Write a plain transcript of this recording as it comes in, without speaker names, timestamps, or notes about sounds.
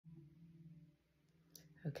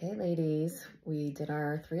Okay, ladies, we did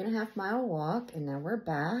our 3.5-mile walk and now we're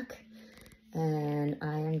back. And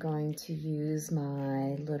I am going to use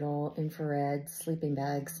my little infrared sleeping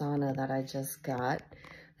bag sauna that I just got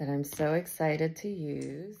that I'm so excited to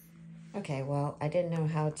use. Okay, well, I didn't know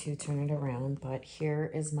how to turn it around, but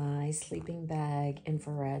here is my sleeping bag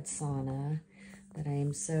infrared sauna that I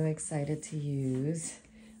am so excited to use.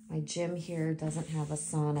 My gym here doesn't have a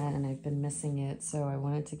sauna and I've been missing it, so I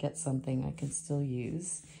wanted to get something I can still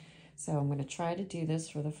use. So I'm gonna try to do this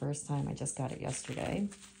for the first time. I just got it yesterday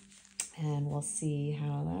and we'll see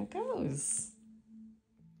how that goes.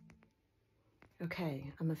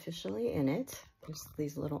 Okay, I'm officially in it. There's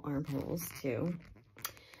these little armholes too.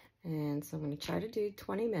 And so I'm gonna try to do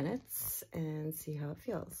 20 minutes and see how it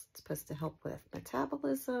feels. It's supposed to help with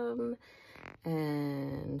metabolism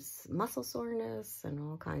and muscle soreness and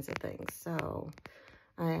all kinds of things. So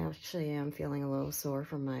I actually am feeling a little sore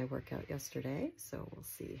from my workout yesterday. So we'll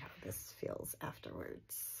see how this feels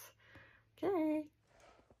afterwards. Okay.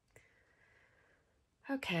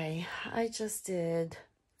 Okay, I just did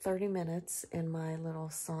 30 minutes in my little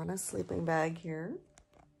sauna sleeping bag here,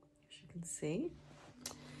 as you can see.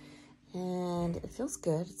 And it feels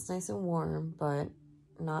good. It's nice and warm, but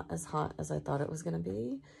not as hot as I thought it was gonna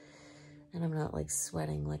be. And I'm not like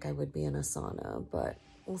sweating like I would be in a sauna, but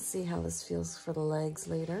we'll see how this feels for the legs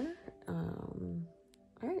later. All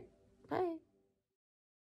right, bye.